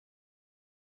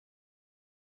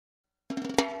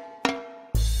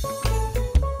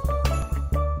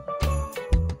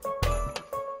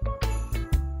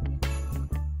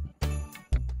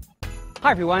Hi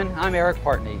everyone, I'm Eric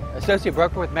Partney, Associate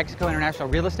Broker with Mexico International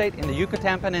Real Estate in the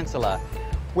Yucatan Peninsula.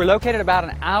 We're located about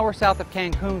an hour south of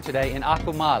Cancun today in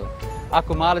Akumal.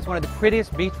 Akumal is one of the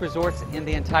prettiest beach resorts in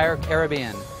the entire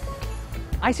Caribbean.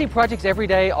 I see projects every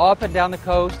day up and down the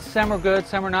coast. Some are good,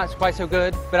 some are not quite so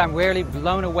good, but I'm rarely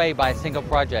blown away by a single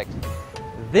project.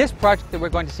 This project that we're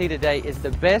going to see today is the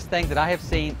best thing that I have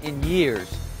seen in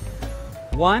years.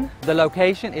 One, the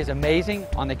location is amazing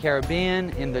on the Caribbean,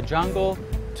 in the jungle.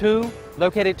 Two,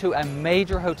 located to a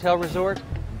major hotel resort,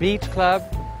 beach club,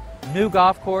 new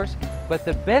golf course. But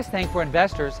the best thing for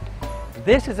investors,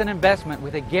 this is an investment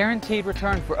with a guaranteed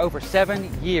return for over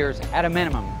 7 years at a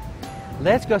minimum.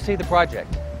 Let's go see the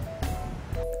project.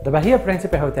 The Bahia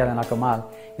Principe Hotel in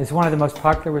Akumal is one of the most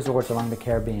popular resorts along the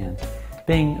Caribbean.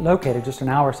 Being located just an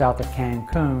hour south of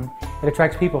Cancun, it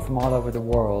attracts people from all over the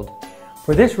world.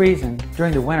 For this reason,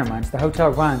 during the winter months, the hotel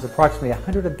runs approximately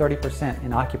 130%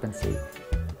 in occupancy.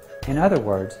 In other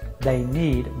words, they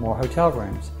need more hotel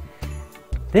rooms.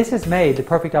 This has made the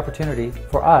perfect opportunity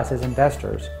for us as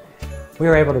investors. We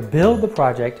are able to build the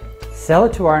project, sell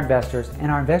it to our investors,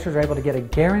 and our investors are able to get a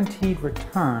guaranteed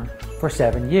return for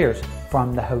 7 years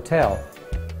from the hotel.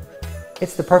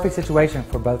 It's the perfect situation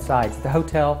for both sides, the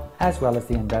hotel as well as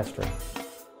the investor.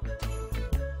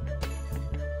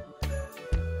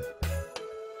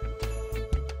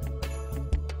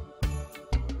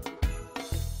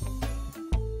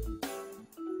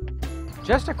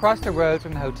 Just across the road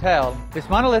from the hotel, this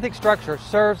monolithic structure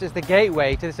serves as the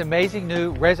gateway to this amazing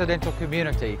new residential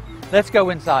community. Let's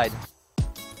go inside.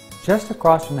 Just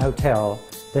across from the hotel,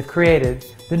 they've created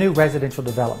the new residential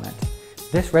development.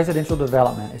 This residential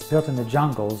development is built in the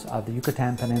jungles of the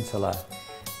Yucatan Peninsula.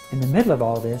 In the middle of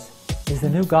all this is the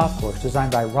new golf course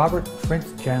designed by Robert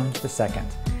Prince Jones II.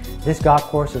 This golf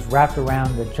course is wrapped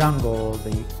around the jungle,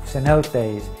 the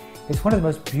cenotes. It's one of the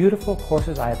most beautiful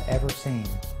courses I have ever seen.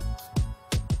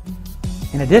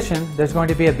 In addition, there's going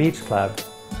to be a beach club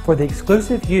for the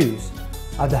exclusive use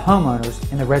of the homeowners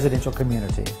in the residential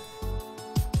community.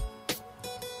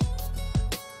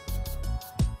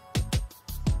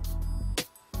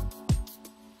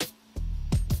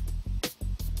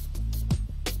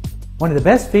 One of the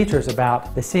best features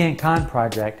about the Sian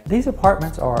project, these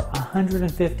apartments are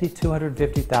 $150,000 to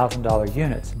 $250,000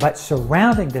 units, but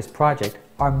surrounding this project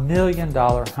are $1 million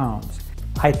homes.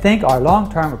 I think our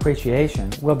long-term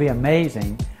appreciation will be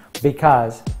amazing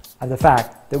because of the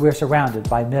fact that we're surrounded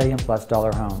by $1 million+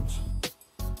 homes.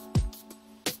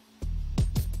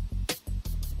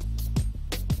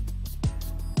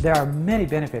 There are many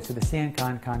benefits to the Sian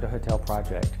Condo Hotel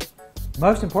project.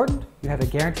 Most important, you have a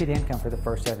guaranteed income for the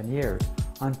first 7 years.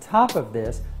 On top of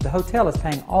this, the hotel is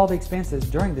paying all the expenses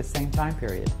during this same time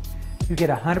period. You get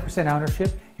 100%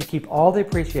 ownership, you keep all the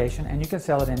appreciation, and you can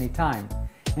sell at any time.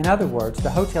 In other words, the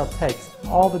hotel takes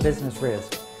all the business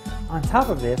risk. On top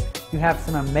of this, you have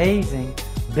some amazing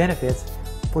benefits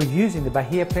for using the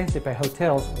Bahia Principe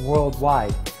hotels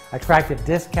worldwide. Attractive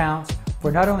discounts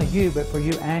for not only you, but for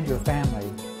you and your family.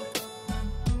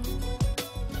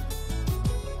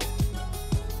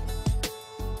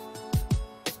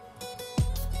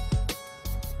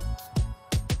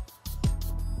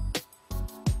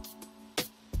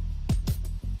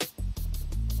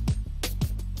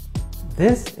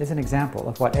 This is an example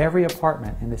of what every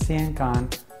apartment in the Sian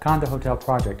Condo Hotel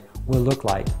project will look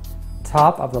like.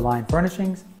 Top of the line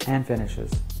furnishings and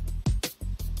finishes.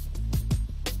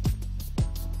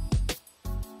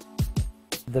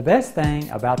 The best thing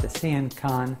about the Sian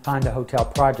Condo Hotel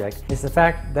project is the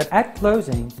fact that at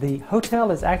closing, the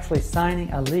hotel is actually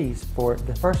signing a lease for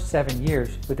the first 7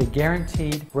 years with a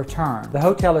guaranteed return. The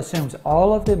hotel assumes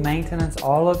all of the maintenance,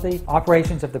 all of the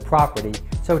operations of the property,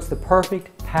 so it's the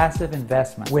perfect passive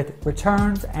investment with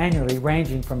returns annually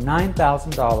ranging from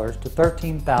 $9,000 to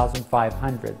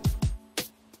 $13,500.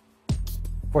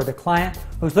 For the client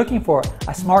who's looking for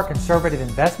a smart conservative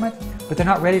investment, but they're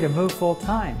not ready to move full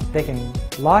time, they can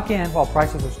lock in while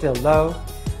prices are still low,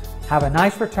 have a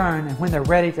nice return, and when they're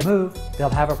ready to move, they'll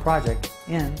have a project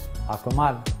in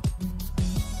Akumal.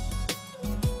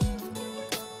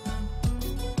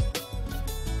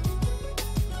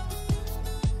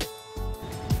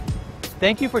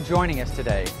 Thank you for joining us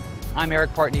today. I'm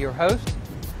Eric Partney, your host.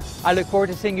 I look forward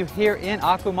to seeing you here in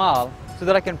Akumal so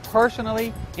that I can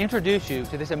personally introduce you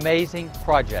to this amazing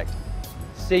project.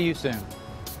 See you soon.